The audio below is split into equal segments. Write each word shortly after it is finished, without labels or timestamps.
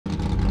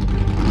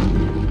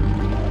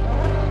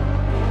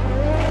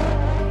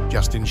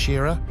Justin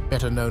Shearer,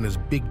 better known as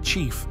Big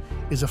Chief,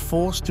 is a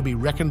force to be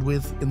reckoned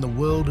with in the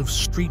world of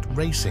street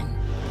racing.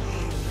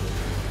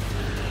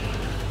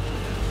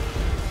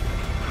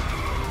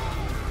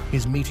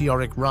 His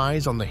meteoric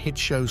rise on the hit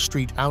show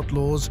Street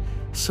Outlaws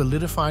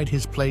solidified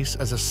his place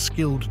as a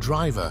skilled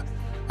driver,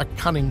 a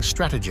cunning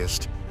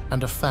strategist,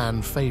 and a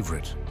fan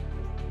favorite.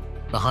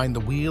 Behind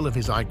the wheel of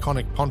his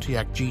iconic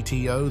Pontiac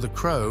GTO, the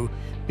Crow,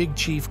 Big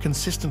Chief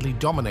consistently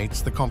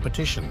dominates the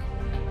competition.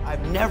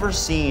 I've never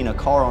seen a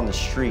car on the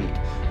street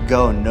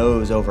go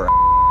nose over.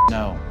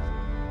 No,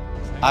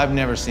 I've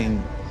never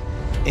seen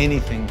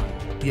anything.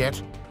 Yet,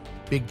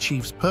 Big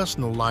Chief's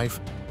personal life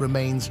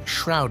remains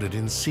shrouded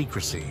in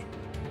secrecy.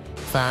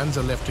 Fans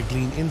are left to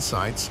glean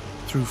insights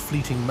through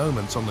fleeting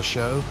moments on the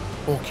show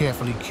or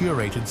carefully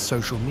curated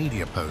social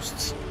media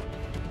posts.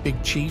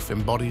 Big Chief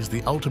embodies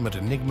the ultimate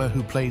enigma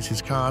who plays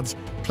his cards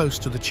close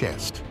to the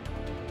chest.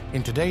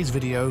 In today's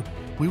video,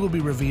 we will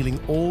be revealing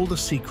all the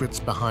secrets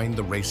behind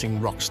the racing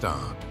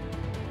rockstar.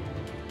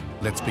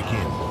 Let's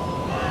begin.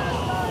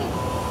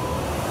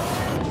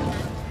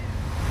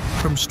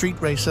 From street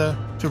racer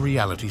to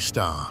reality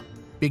star,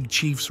 Big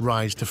Chief's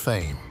rise to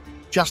fame.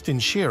 Justin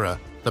Shearer,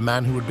 the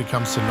man who would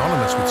become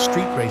synonymous with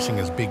street racing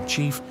as Big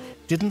Chief,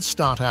 didn't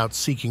start out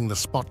seeking the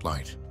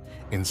spotlight.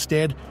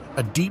 Instead,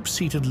 a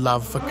deep-seated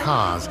love for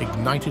cars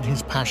ignited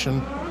his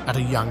passion at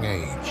a young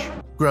age.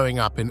 Growing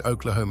up in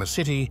Oklahoma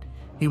City,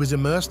 he was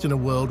immersed in a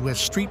world where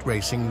street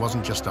racing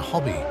wasn't just a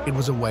hobby, it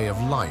was a way of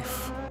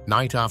life.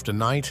 Night after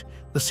night,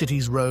 the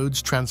city's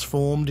roads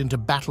transformed into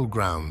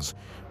battlegrounds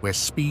where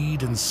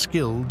speed and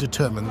skill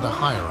determined the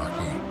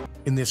hierarchy.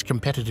 In this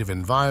competitive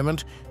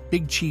environment,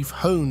 Big Chief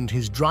honed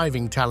his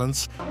driving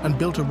talents and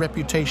built a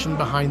reputation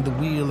behind the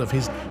wheel of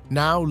his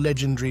now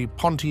legendary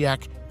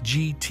Pontiac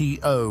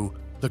GTO,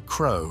 the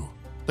Crow.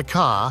 The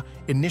car,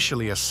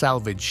 initially a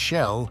salvaged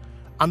shell,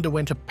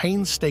 underwent a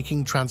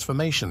painstaking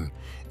transformation,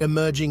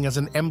 emerging as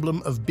an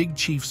emblem of Big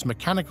Chief's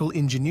mechanical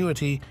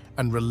ingenuity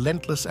and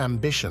relentless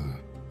ambition.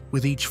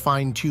 With each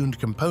fine-tuned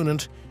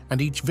component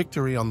and each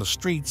victory on the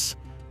streets,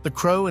 the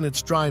Crow and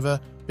its driver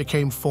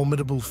became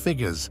formidable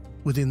figures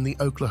within the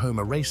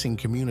Oklahoma racing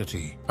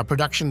community. A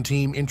production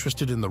team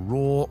interested in the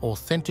raw,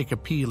 authentic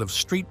appeal of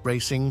street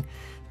racing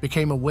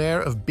became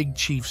aware of Big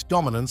Chief's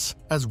dominance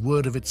as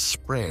word of it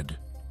spread.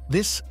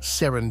 This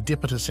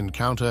serendipitous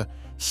encounter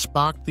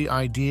sparked the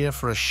idea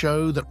for a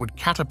show that would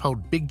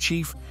catapult Big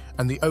Chief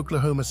and the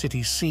Oklahoma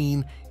City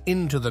scene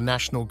into the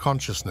national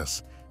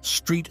consciousness,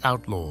 Street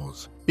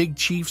Outlaws. Big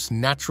Chief's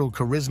natural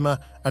charisma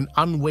and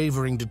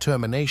unwavering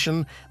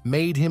determination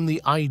made him the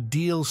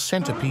ideal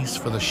centerpiece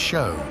for the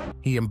show.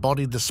 He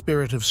embodied the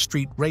spirit of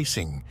street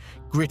racing,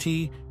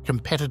 gritty,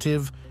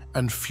 competitive,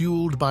 and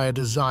fueled by a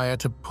desire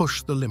to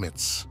push the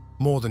limits.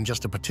 More than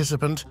just a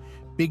participant,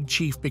 Big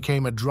Chief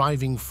became a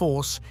driving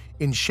force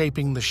in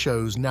shaping the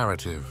show's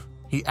narrative.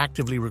 He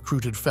actively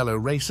recruited fellow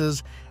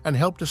racers and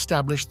helped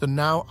establish the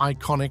now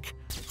iconic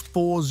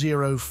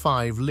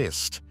 405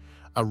 list,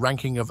 a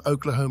ranking of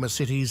Oklahoma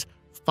City's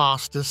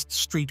fastest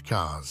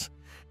streetcars.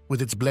 With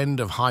its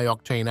blend of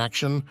high-octane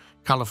action,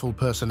 colorful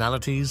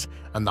personalities,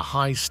 and the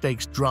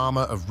high-stakes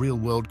drama of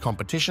real-world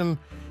competition,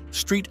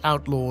 Street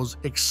Outlaws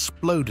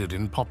exploded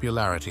in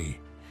popularity.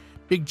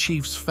 Big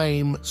Chief's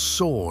fame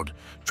soared,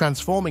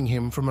 transforming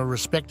him from a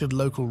respected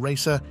local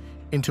racer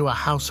into a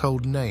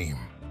household name.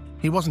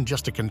 He wasn't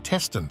just a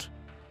contestant,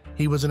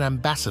 he was an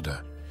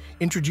ambassador,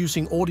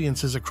 introducing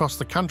audiences across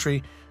the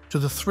country to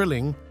the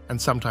thrilling and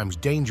sometimes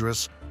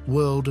dangerous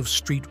world of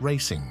street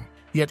racing.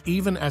 Yet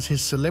even as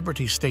his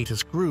celebrity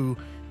status grew,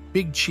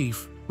 Big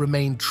Chief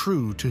remained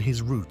true to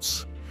his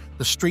roots.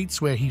 The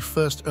streets where he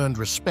first earned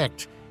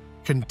respect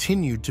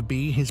continued to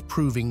be his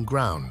proving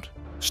ground.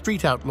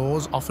 Street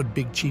Outlaws offered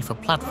Big Chief a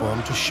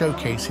platform to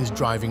showcase his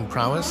driving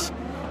prowess,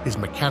 his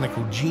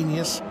mechanical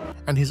genius,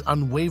 and his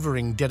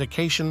unwavering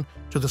dedication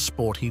to the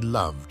sport he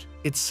loved.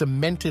 It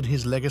cemented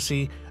his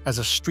legacy as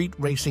a street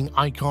racing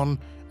icon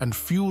and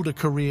fueled a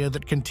career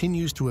that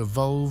continues to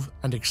evolve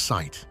and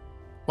excite.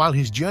 While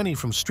his journey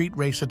from street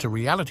racer to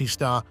reality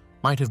star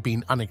might have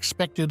been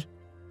unexpected,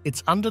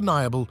 it's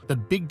undeniable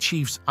that Big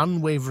Chief's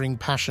unwavering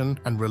passion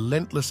and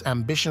relentless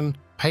ambition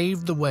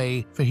paved the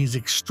way for his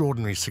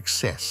extraordinary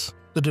success,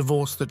 the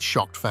divorce that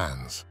shocked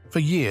fans. For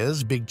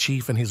years, Big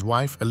Chief and his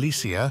wife,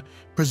 Alicia,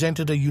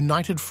 presented a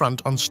united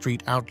front on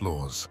Street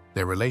Outlaws.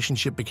 Their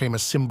relationship became a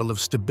symbol of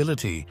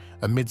stability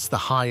amidst the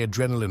high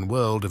adrenaline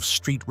world of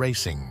street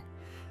racing.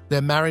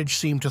 Their marriage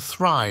seemed to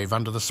thrive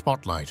under the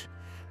spotlight.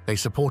 They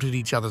supported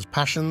each other's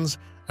passions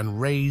and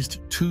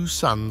raised 2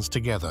 sons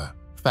together.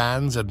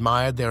 Fans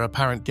admired their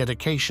apparent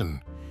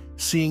dedication,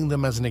 seeing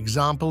them as an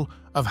example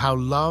of how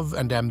love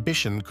and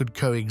ambition could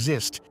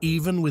coexist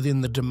even within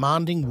the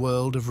demanding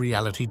world of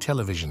reality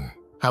television.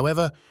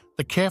 However,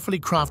 the carefully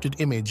crafted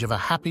image of a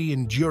happy,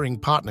 enduring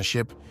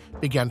partnership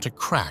began to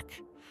crack,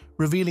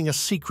 revealing a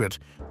secret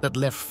that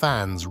left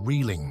fans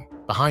reeling.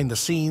 Behind the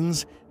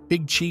scenes,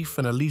 Big Chief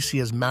and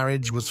Alicia's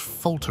marriage was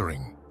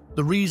faltering.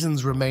 The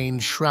reasons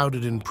remained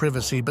shrouded in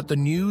privacy, but the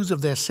news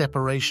of their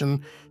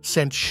separation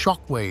sent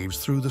shockwaves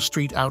through the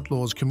Street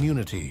Outlaws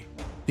community.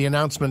 The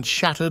announcement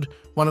shattered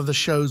one of the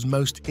show's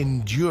most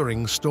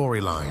enduring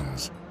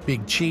storylines.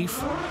 Big Chief,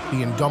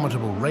 the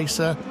indomitable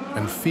racer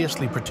and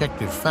fiercely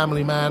protective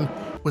family man,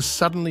 was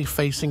suddenly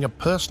facing a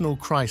personal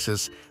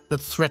crisis that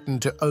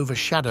threatened to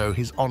overshadow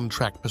his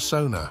on-track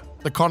persona.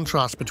 The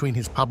contrast between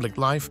his public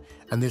life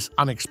and this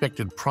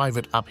unexpected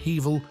private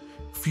upheaval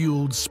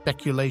fueled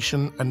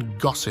speculation and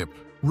gossip.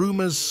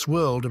 Rumors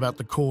swirled about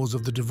the cause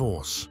of the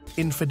divorce.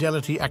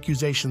 Infidelity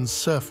accusations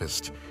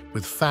surfaced,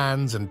 with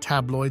fans and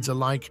tabloids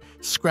alike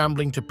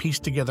scrambling to piece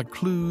together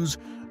clues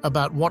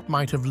about what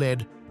might have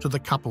led to the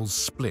couple's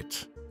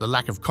split. The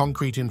lack of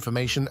concrete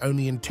information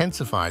only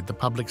intensified the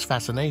public's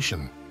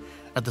fascination.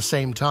 At the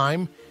same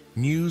time,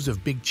 news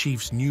of Big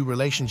Chief's new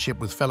relationship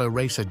with fellow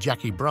racer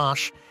Jackie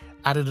Brash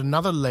added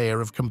another layer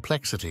of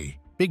complexity.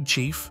 Big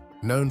Chief,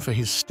 known for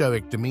his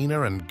stoic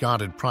demeanor and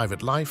guarded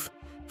private life,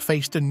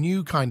 faced a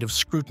new kind of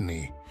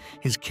scrutiny.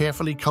 His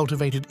carefully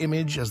cultivated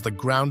image as the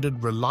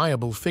grounded,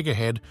 reliable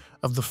figurehead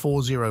of the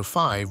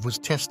 405 was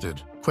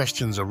tested.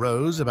 Questions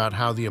arose about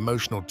how the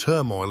emotional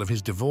turmoil of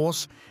his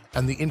divorce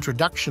and the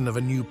introduction of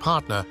a new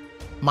partner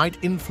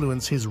might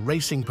influence his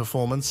racing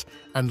performance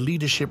and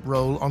leadership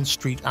role on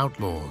Street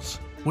Outlaws.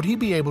 Would he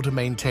be able to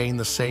maintain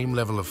the same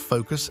level of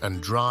focus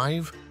and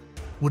drive?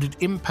 Would it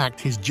impact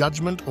his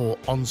judgment or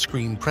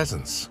on-screen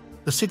presence?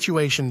 The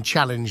situation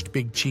challenged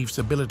Big Chief's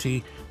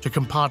ability to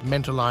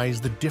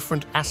compartmentalize the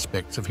different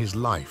aspects of his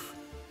life.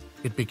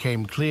 It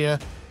became clear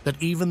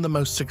that even the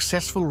most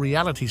successful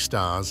reality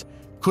stars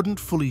couldn't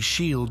fully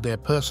shield their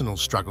personal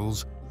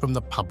struggles from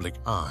the public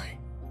eye.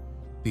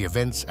 The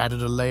events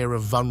added a layer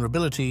of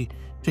vulnerability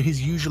to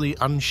his usually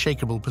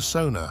unshakable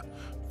persona,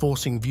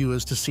 forcing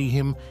viewers to see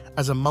him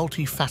as a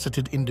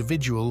multifaceted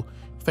individual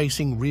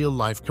facing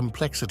real-life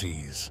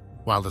complexities.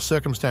 While the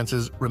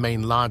circumstances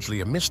remain largely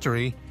a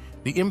mystery,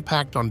 the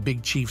impact on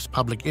Big Chief's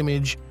public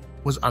image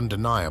was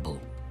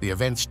undeniable. The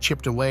events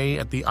chipped away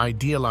at the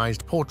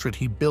idealized portrait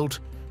he built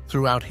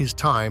throughout his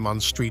time on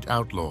Street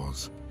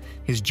Outlaws.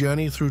 His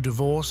journey through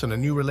divorce and a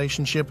new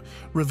relationship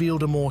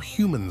revealed a more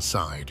human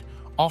side,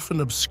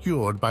 often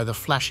obscured by the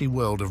flashy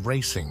world of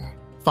racing.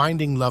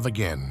 Finding love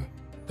again.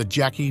 The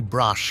Jackie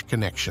Brash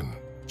connection.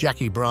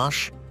 Jackie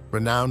Brash,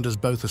 renowned as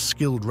both a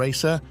skilled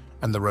racer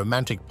and the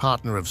romantic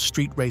partner of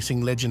street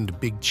racing legend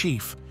Big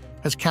Chief,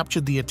 has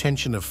captured the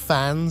attention of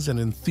fans and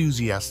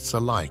enthusiasts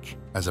alike.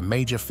 As a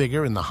major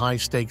figure in the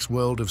high-stakes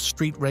world of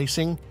street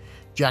racing,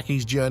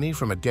 Jackie's journey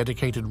from a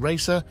dedicated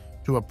racer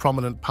to a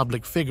prominent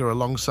public figure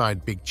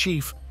alongside Big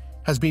Chief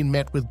has been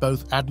met with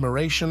both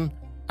admiration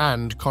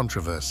and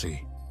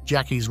controversy.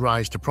 Jackie's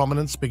rise to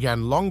prominence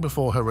began long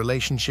before her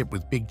relationship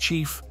with Big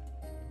Chief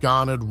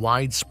garnered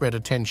widespread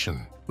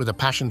attention. With a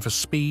passion for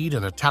speed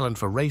and a talent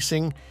for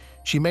racing,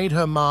 she made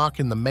her mark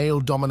in the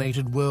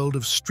male-dominated world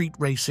of street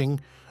racing,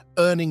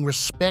 earning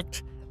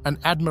respect and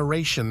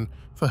admiration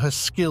for her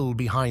skill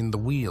behind the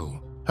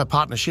wheel. Her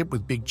partnership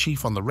with Big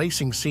Chief on the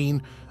racing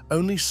scene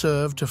only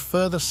served to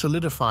further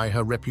solidify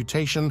her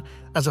reputation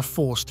as a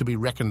force to be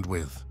reckoned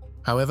with.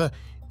 However,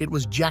 it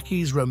was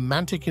Jackie's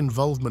romantic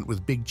involvement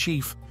with Big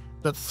Chief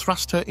that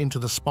thrust her into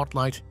the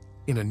spotlight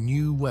in a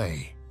new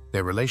way.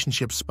 Their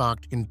relationship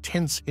sparked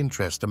intense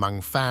interest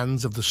among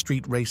fans of the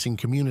street racing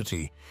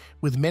community,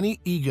 with many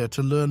eager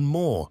to learn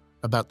more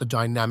about the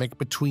dynamic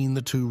between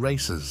the two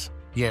racers.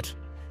 Yet,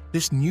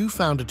 this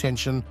newfound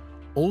attention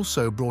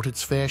also brought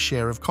its fair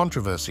share of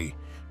controversy,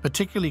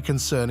 particularly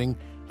concerning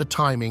the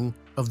timing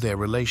of their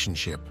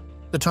relationship.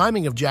 The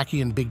timing of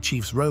Jackie and Big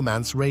Chief's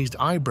romance raised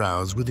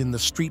eyebrows within the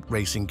street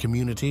racing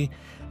community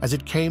as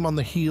it came on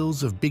the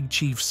heels of Big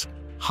Chief's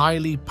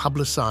highly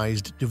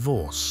publicized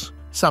divorce.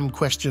 Some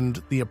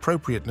questioned the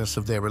appropriateness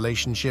of their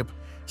relationship,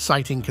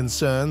 citing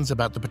concerns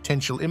about the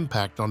potential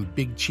impact on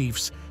Big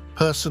Chief's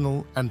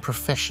personal and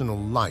professional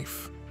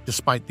life.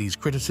 Despite these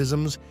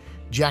criticisms,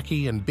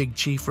 Jackie and Big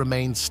Chief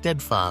remained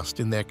steadfast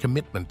in their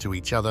commitment to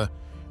each other,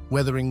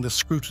 weathering the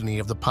scrutiny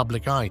of the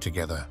public eye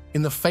together.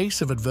 In the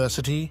face of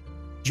adversity,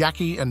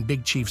 Jackie and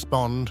Big Chief's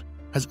bond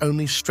has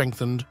only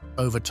strengthened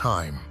over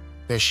time.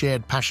 Their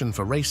shared passion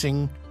for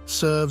racing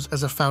serves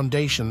as a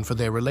foundation for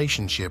their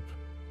relationship,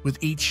 with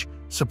each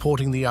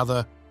supporting the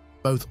other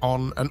both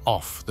on and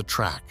off the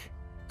track.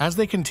 As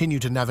they continue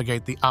to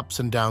navigate the ups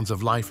and downs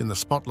of life in the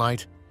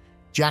spotlight,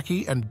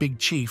 Jackie and Big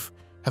Chief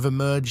have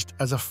emerged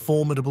as a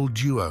formidable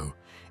duo,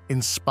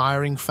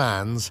 inspiring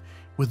fans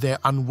with their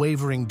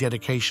unwavering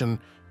dedication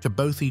to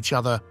both each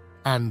other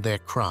and their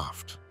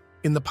craft.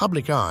 In the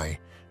public eye,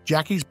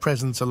 Jackie's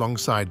presence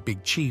alongside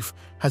Big Chief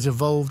has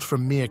evolved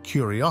from mere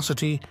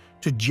curiosity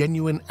to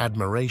genuine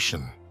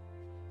admiration.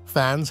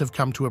 Fans have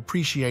come to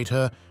appreciate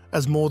her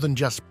as more than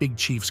just Big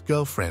Chief's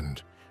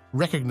girlfriend,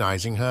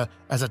 recognizing her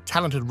as a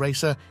talented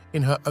racer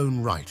in her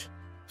own right.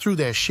 Through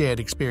their shared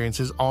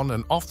experiences on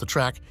and off the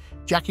track,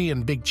 Jackie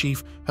and Big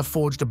Chief have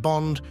forged a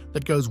bond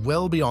that goes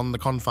well beyond the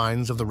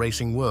confines of the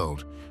racing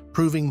world,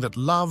 proving that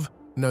love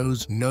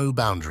knows no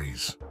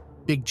boundaries.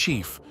 Big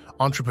Chief,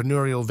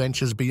 entrepreneurial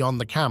ventures beyond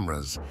the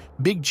cameras.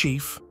 Big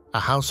Chief, a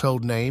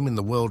household name in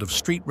the world of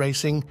street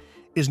racing,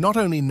 is not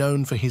only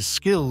known for his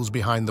skills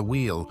behind the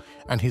wheel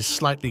and his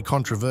slightly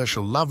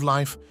controversial love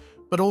life,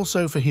 but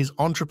also for his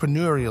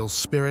entrepreneurial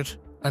spirit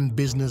and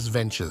business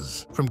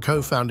ventures. From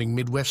co-founding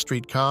Midwest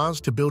Street Cars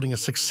to building a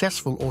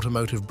successful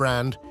automotive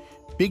brand,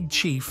 Big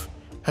Chief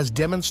has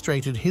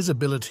demonstrated his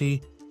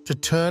ability to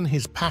turn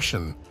his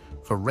passion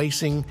for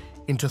racing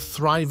into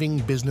thriving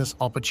business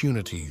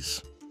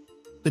opportunities.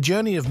 The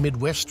journey of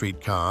Midwest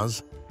Street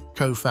Cars,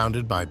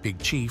 co-founded by Big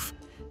Chief,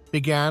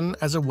 began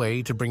as a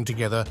way to bring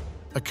together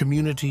a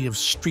community of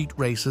street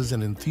racers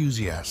and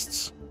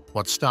enthusiasts.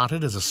 What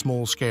started as a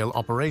small-scale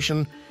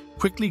operation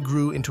quickly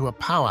grew into a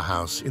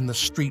powerhouse in the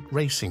street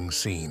racing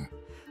scene,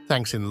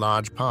 thanks in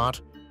large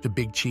part to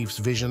Big Chief's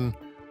vision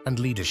and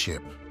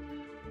leadership.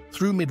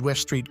 Through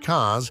Midwest Street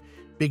Cars,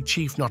 Big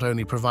Chief not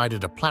only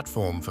provided a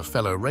platform for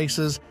fellow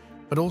racers,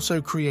 but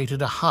also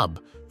created a hub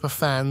for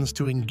fans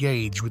to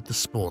engage with the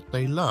sport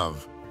they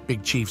love.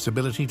 Big Chief's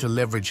ability to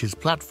leverage his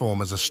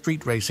platform as a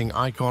street racing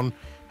icon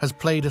has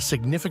played a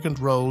significant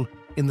role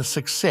in the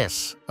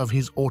success of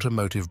his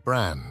automotive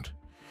brand.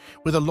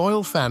 With a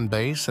loyal fan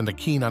base and a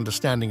keen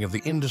understanding of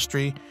the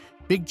industry,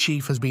 Big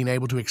Chief has been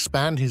able to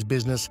expand his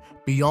business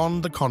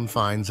beyond the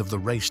confines of the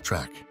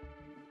racetrack.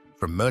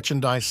 From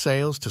merchandise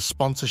sales to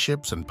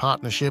sponsorships and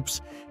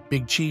partnerships,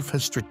 Big Chief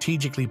has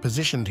strategically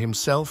positioned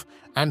himself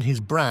and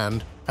his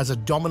brand as a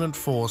dominant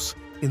force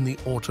in the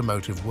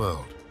automotive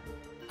world.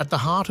 At the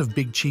heart of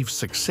Big Chief's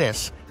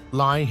success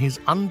lie his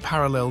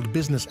unparalleled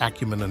business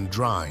acumen and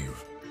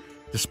drive.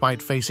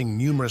 Despite facing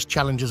numerous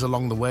challenges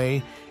along the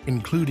way,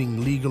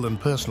 including legal and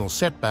personal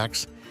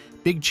setbacks,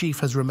 Big Chief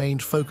has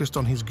remained focused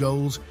on his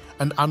goals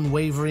and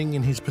unwavering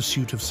in his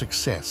pursuit of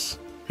success.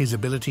 His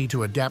ability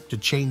to adapt to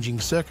changing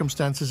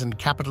circumstances and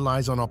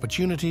capitalize on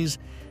opportunities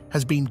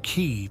has been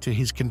key to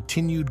his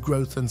continued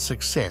growth and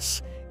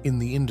success in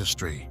the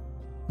industry.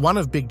 One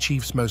of Big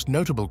Chief's most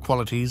notable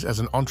qualities as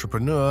an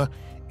entrepreneur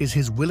is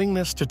his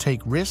willingness to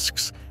take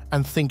risks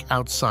and think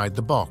outside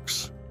the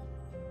box.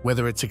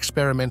 Whether it's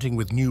experimenting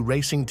with new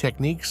racing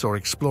techniques or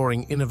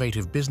exploring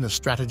innovative business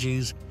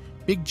strategies,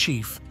 Big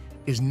Chief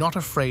is not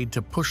afraid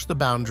to push the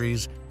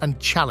boundaries and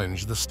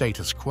challenge the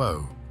status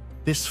quo.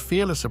 This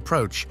fearless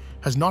approach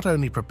has not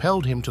only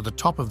propelled him to the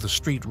top of the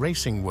street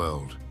racing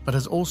world, but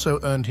has also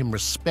earned him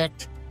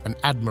respect and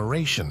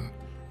admiration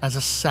as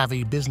a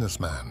savvy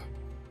businessman.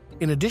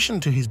 In addition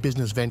to his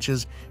business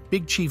ventures,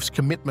 Big Chief's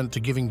commitment to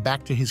giving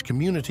back to his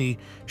community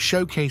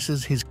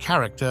showcases his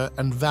character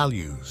and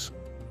values.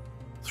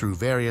 Through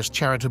various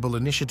charitable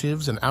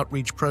initiatives and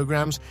outreach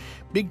programs,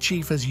 Big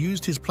Chief has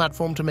used his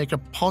platform to make a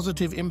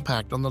positive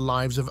impact on the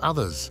lives of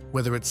others.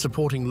 Whether it's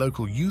supporting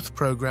local youth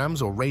programs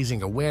or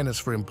raising awareness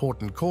for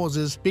important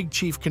causes, Big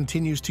Chief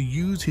continues to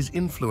use his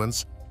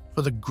influence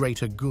for the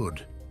greater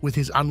good. With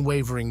his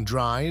unwavering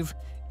drive,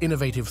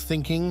 innovative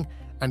thinking,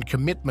 and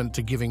commitment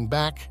to giving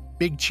back,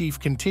 Big Chief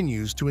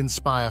continues to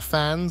inspire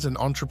fans and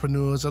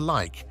entrepreneurs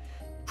alike,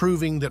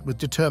 proving that with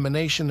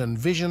determination and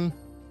vision,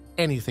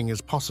 anything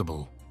is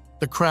possible.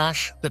 The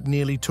crash that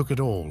nearly took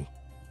it all.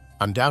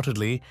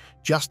 Undoubtedly,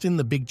 Justin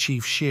the Big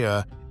Chief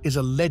Shearer is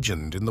a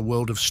legend in the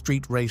world of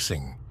street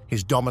racing.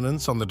 His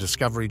dominance on the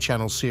Discovery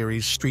Channel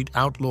series Street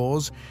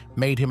Outlaws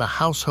made him a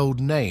household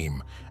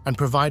name and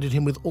provided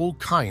him with all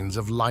kinds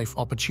of life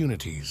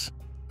opportunities.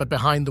 But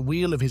behind the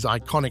wheel of his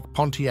iconic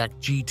Pontiac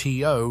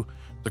GTO,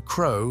 the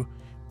Crow,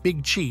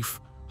 Big Chief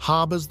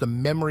harbors the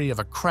memory of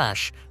a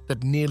crash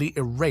that nearly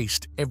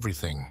erased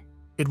everything.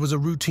 It was a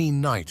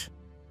routine night.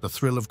 The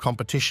thrill of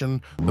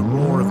competition, the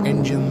roar of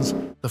engines,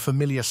 the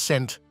familiar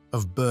scent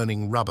of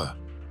burning rubber.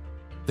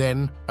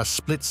 Then, a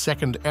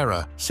split-second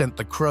error sent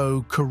the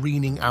Crow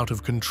careening out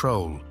of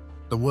control.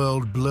 The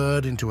world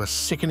blurred into a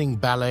sickening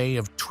ballet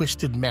of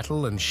twisted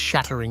metal and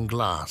shattering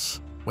glass.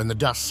 When the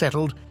dust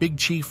settled, Big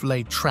Chief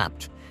lay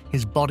trapped,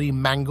 his body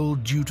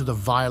mangled due to the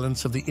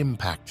violence of the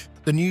impact.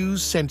 The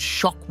news sent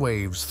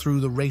shockwaves through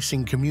the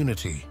racing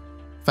community.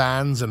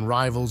 Fans and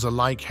rivals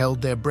alike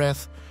held their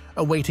breath,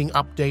 awaiting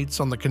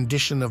updates on the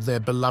condition of their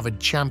beloved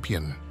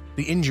champion.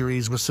 The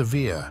injuries were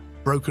severe: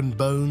 broken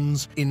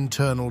bones,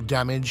 internal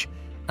damage,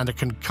 and a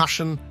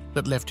concussion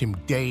that left him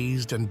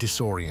dazed and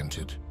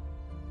disoriented.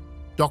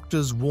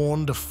 Doctors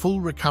warned a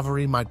full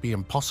recovery might be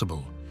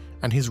impossible,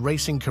 and his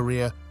racing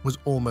career was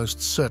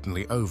almost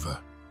certainly over.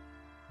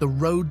 The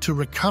road to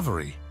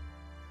recovery.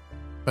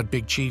 But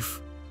Big Chief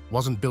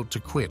wasn't built to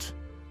quit.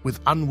 With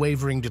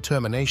unwavering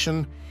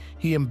determination,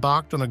 he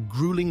embarked on a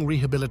grueling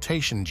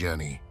rehabilitation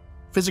journey.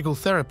 Physical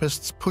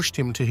therapists pushed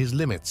him to his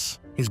limits.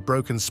 His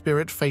broken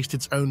spirit faced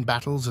its own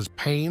battles as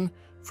pain,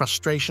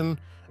 frustration,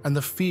 and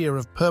the fear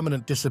of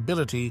permanent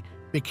disability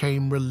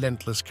became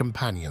relentless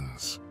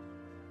companions.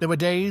 There were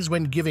days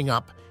when giving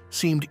up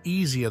seemed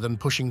easier than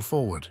pushing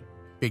forward.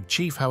 Big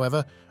Chief,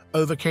 however,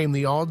 overcame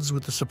the odds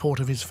with the support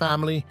of his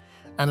family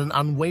and an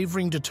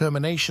unwavering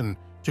determination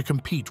to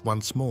compete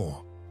once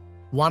more.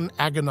 One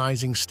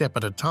agonizing step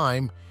at a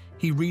time,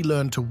 he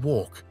relearned to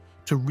walk,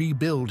 to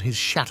rebuild his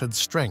shattered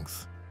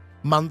strength.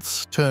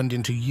 Months turned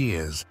into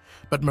years,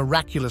 but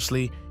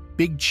miraculously,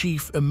 Big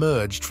Chief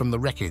emerged from the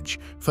wreckage,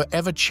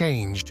 forever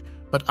changed,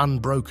 but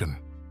unbroken.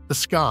 The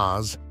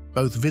scars,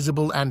 both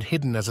visible and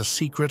hidden as a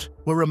secret,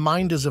 were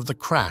reminders of the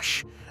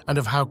crash and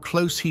of how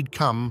close he'd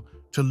come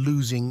to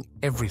losing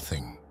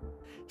everything.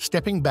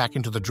 Stepping back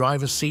into the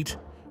driver's seat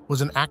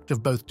was an act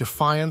of both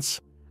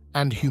defiance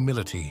and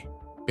humility.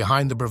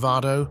 Behind the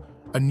bravado,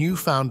 a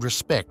newfound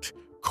respect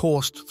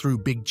coursed through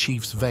Big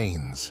Chief's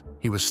veins.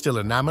 He was still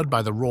enamored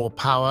by the raw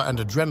power and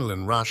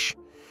adrenaline rush,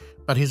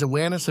 but his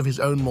awareness of his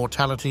own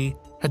mortality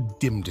had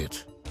dimmed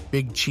it.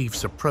 Big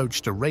Chief's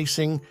approach to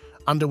racing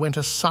underwent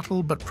a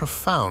subtle but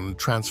profound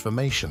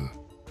transformation.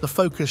 The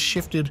focus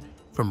shifted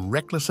from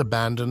reckless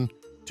abandon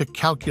to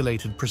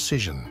calculated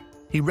precision.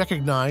 He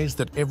recognized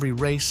that every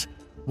race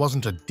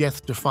wasn't a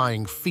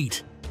death-defying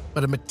feat,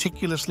 but a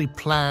meticulously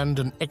planned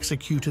and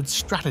executed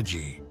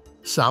strategy.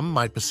 Some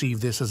might perceive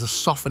this as a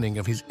softening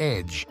of his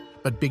edge,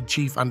 but Big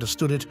Chief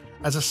understood it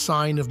as a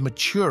sign of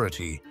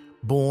maturity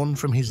born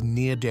from his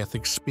near-death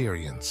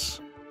experience.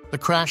 The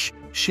crash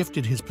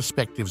shifted his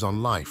perspectives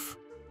on life.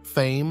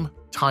 Fame,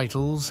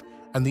 titles,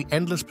 and the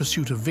endless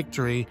pursuit of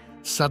victory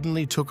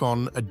suddenly took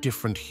on a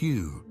different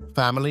hue.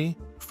 Family,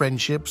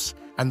 friendships,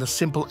 and the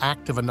simple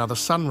act of another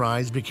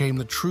sunrise became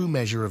the true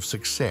measure of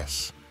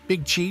success.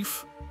 Big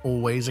Chief,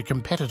 always a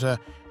competitor,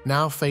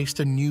 now faced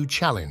a new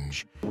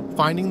challenge,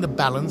 finding the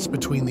balance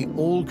between the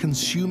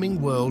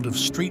all-consuming world of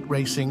street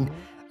racing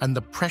and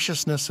the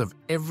preciousness of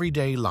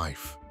everyday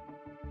life.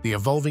 The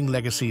evolving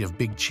legacy of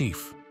Big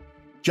Chief.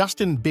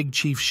 Justin Big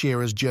Chief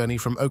Shearer's journey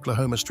from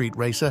Oklahoma street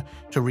racer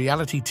to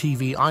reality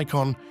TV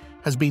icon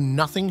has been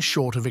nothing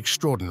short of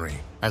extraordinary.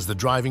 As the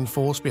driving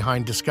force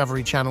behind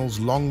Discovery Channel's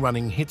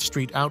long-running hit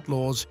Street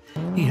Outlaws,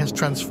 he has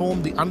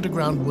transformed the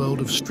underground world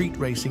of street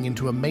racing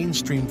into a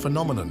mainstream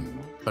phenomenon.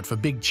 But for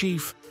Big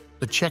Chief,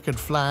 the checkered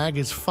flag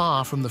is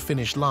far from the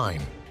finish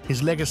line.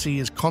 His legacy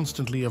is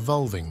constantly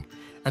evolving,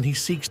 and he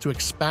seeks to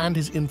expand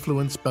his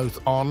influence both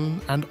on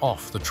and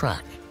off the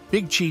track.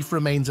 Big Chief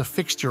remains a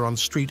fixture on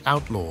Street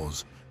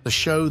Outlaws, the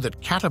show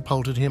that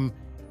catapulted him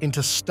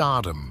into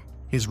stardom.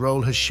 His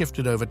role has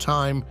shifted over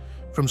time,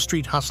 from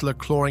street hustler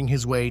clawing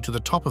his way to the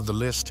top of the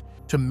list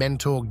to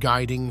mentor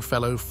guiding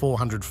fellow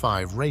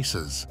 405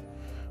 racers.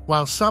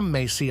 While some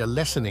may see a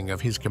lessening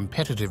of his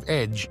competitive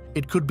edge,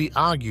 it could be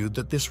argued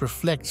that this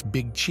reflects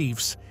Big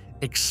Chief's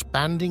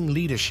expanding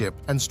leadership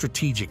and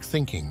strategic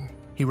thinking.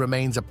 He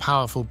remains a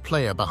powerful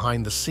player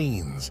behind the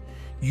scenes,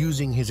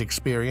 using his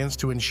experience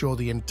to ensure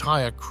the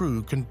entire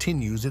crew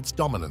continues its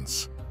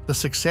dominance. The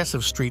success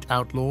of Street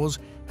Outlaws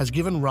has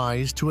given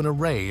rise to an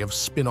array of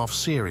spin-off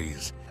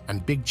series,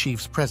 and Big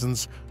Chief's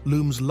presence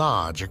looms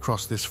large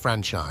across this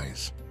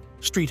franchise.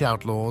 Street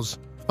Outlaws,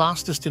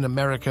 fastest in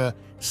America,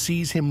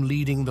 sees him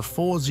leading the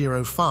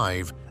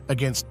 405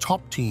 against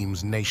top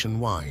teams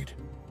nationwide.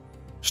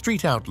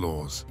 Street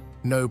Outlaws,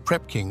 No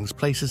Prep Kings,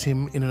 places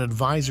him in an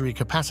advisory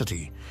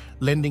capacity,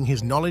 lending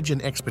his knowledge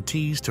and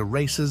expertise to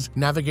racers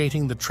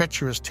navigating the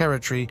treacherous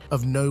territory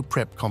of no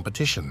prep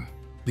competition.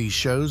 These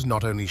shows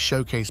not only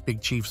showcase Big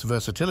Chief's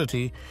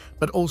versatility,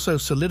 but also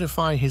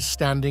solidify his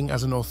standing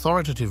as an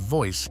authoritative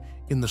voice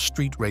in the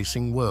street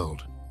racing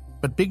world.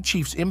 But Big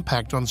Chief's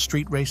impact on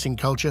street racing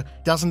culture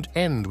doesn't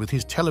end with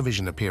his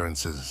television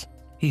appearances.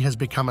 He has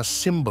become a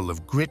symbol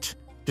of grit,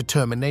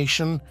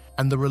 determination,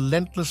 and the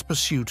relentless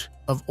pursuit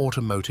of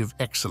automotive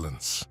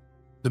excellence.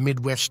 The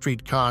Midwest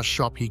street car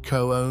shop he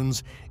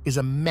co-owns is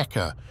a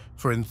mecca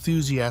for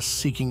enthusiasts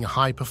seeking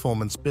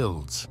high-performance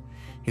builds.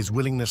 His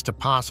willingness to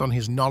pass on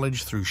his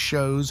knowledge through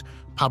shows,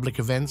 public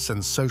events,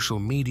 and social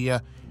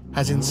media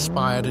has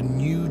inspired a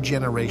new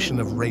generation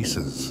of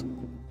racers.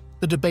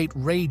 The debate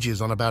rages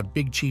on about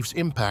Big Chief's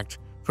impact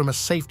from a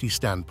safety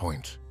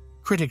standpoint.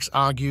 Critics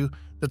argue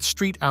that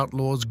Street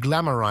Outlaws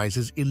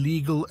glamorizes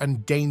illegal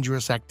and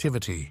dangerous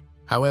activity.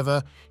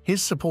 However,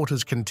 his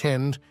supporters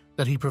contend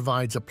that he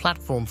provides a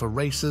platform for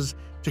racers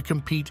to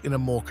compete in a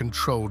more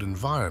controlled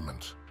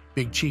environment.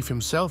 Big Chief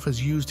himself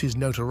has used his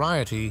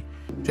notoriety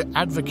to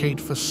advocate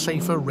for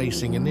safer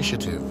racing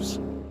initiatives.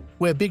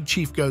 Where Big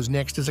Chief goes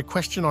next is a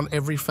question on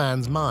every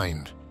fan's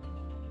mind.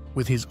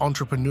 With his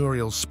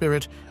entrepreneurial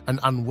spirit and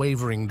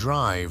unwavering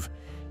drive,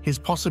 his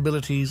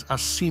possibilities are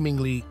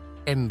seemingly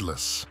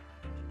endless.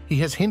 He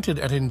has hinted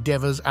at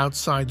endeavors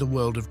outside the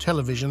world of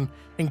television,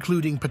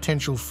 including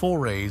potential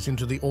forays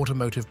into the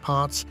automotive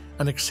parts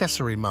and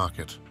accessory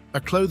market. A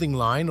clothing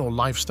line or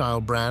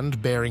lifestyle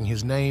brand bearing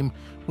his name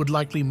would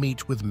likely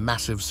meet with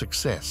massive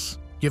success.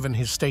 Given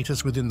his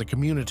status within the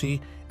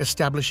community,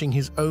 establishing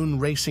his own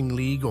racing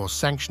league or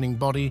sanctioning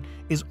body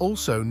is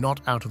also not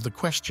out of the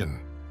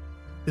question.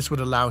 This would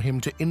allow him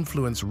to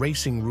influence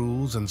racing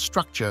rules and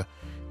structure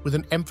with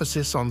an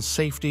emphasis on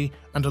safety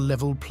and a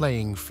level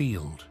playing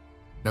field.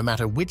 No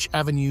matter which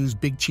avenues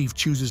Big Chief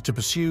chooses to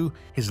pursue,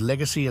 his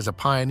legacy as a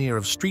pioneer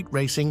of street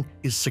racing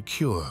is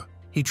secure.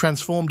 He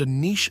transformed a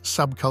niche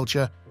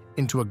subculture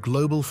into a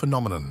global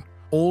phenomenon,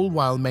 all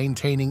while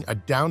maintaining a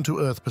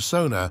down-to-earth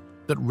persona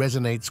that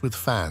resonates with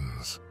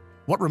fans.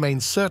 What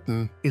remains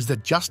certain is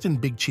that Justin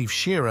Big Chief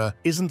Shearer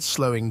isn't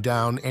slowing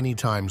down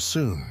anytime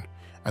soon,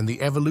 and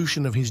the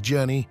evolution of his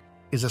journey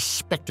is a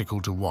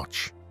spectacle to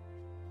watch.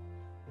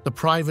 the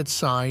private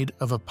side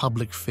of a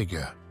public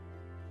figure.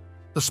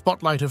 The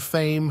spotlight of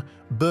fame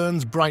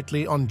burns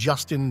brightly on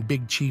Justin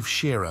Big Chief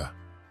Shearer.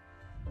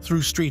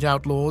 Through Street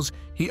Outlaws,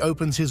 he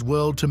opens his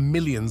world to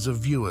millions of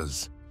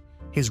viewers.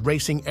 His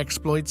racing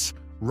exploits,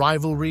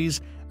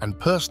 rivalries, and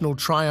personal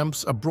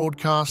triumphs are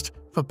broadcast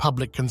for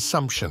public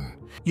consumption.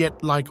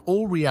 Yet, like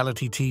all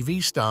reality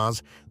TV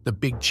stars, the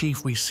Big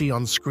Chief we see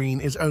on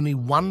screen is only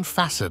one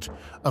facet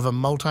of a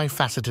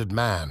multifaceted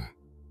man.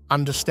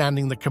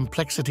 Understanding the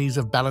complexities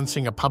of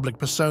balancing a public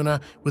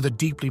persona with a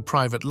deeply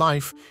private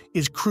life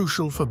is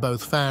crucial for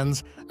both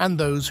fans and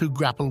those who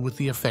grapple with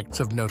the effects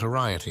of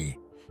notoriety.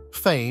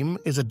 Fame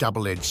is a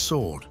double-edged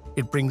sword.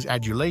 It brings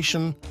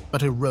adulation,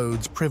 but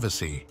erodes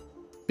privacy.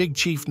 Big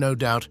Chief, no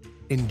doubt,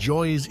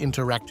 enjoys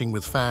interacting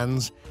with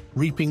fans,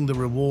 reaping the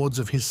rewards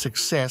of his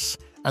success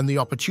and the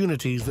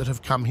opportunities that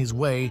have come his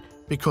way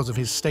because of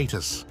his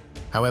status.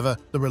 However,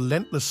 the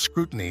relentless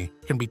scrutiny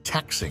can be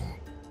taxing.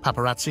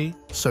 Paparazzi,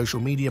 social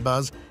media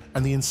buzz,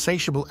 and the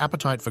insatiable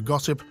appetite for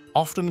gossip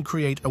often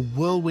create a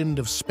whirlwind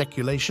of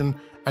speculation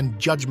and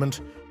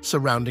judgment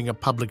surrounding a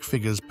public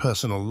figure's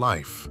personal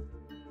life.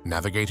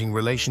 Navigating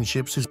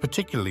relationships is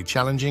particularly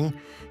challenging.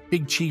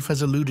 Big Chief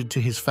has alluded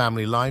to his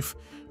family life,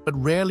 but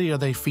rarely are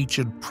they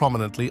featured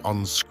prominently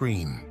on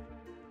screen.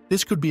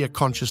 This could be a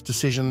conscious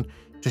decision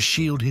to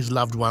shield his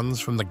loved ones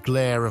from the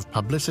glare of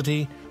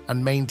publicity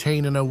and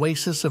maintain an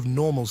oasis of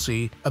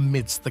normalcy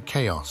amidst the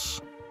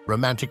chaos.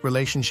 Romantic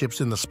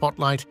relationships in the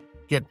spotlight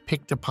get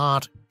picked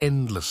apart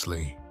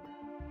endlessly.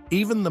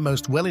 Even the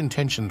most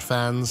well-intentioned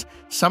fans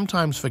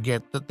sometimes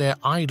forget that their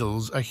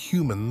idols are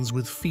humans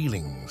with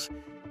feelings,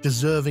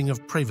 deserving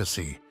of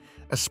privacy,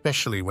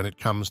 especially when it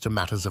comes to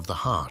matters of the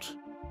heart.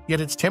 Yet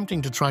it's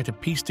tempting to try to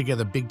piece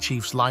together Big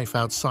Chief's life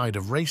outside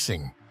of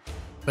racing.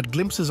 But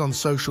glimpses on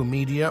social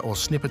media or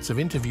snippets of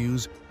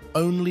interviews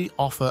only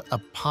offer a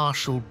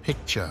partial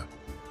picture.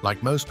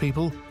 Like most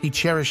people, he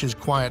cherishes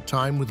quiet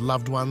time with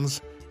loved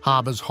ones,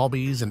 harbors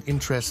hobbies and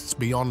interests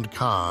beyond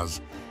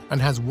cars,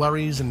 and has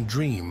worries and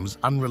dreams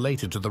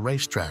unrelated to the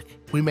racetrack.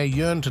 We may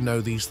yearn to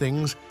know these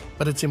things,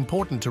 but it's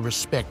important to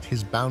respect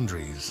his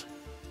boundaries.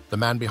 The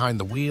man behind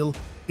the wheel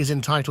is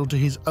entitled to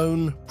his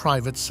own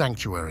private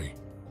sanctuary.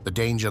 The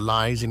danger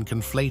lies in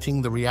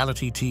conflating the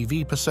reality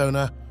TV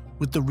persona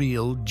with the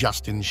real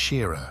Justin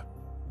Shearer.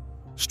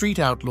 Street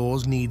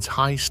Outlaws needs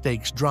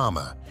high-stakes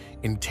drama,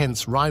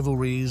 intense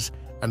rivalries,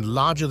 and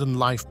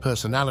larger-than-life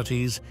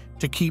personalities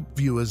to keep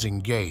viewers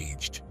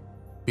engaged.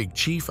 Big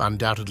Chief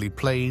undoubtedly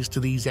plays to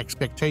these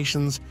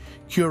expectations,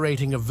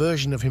 curating a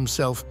version of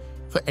himself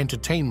for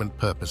entertainment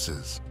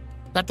purposes.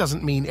 That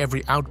doesn't mean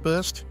every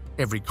outburst,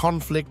 every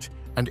conflict,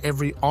 and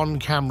every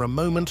on-camera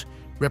moment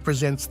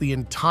represents the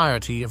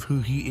entirety of who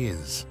he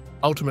is.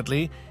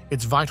 Ultimately,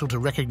 it's vital to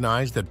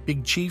recognize that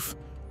Big Chief,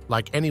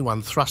 like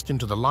anyone thrust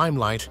into the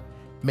limelight,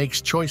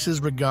 makes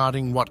choices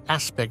regarding what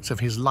aspects of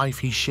his life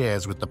he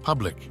shares with the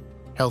public.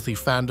 Healthy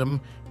fandom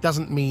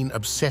doesn't mean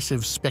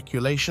obsessive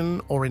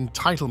speculation or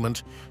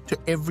entitlement to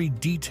every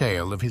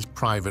detail of his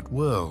private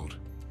world.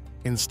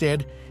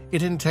 Instead,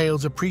 it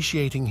entails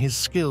appreciating his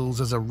skills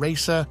as a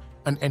racer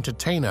and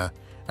entertainer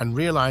and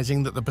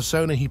realizing that the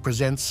persona he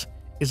presents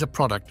is a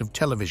product of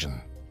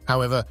television.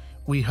 However,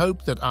 we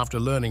hope that after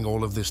learning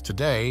all of this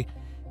today,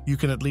 you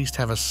can at least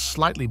have a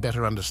slightly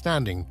better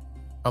understanding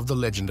of the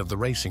legend of the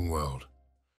racing world.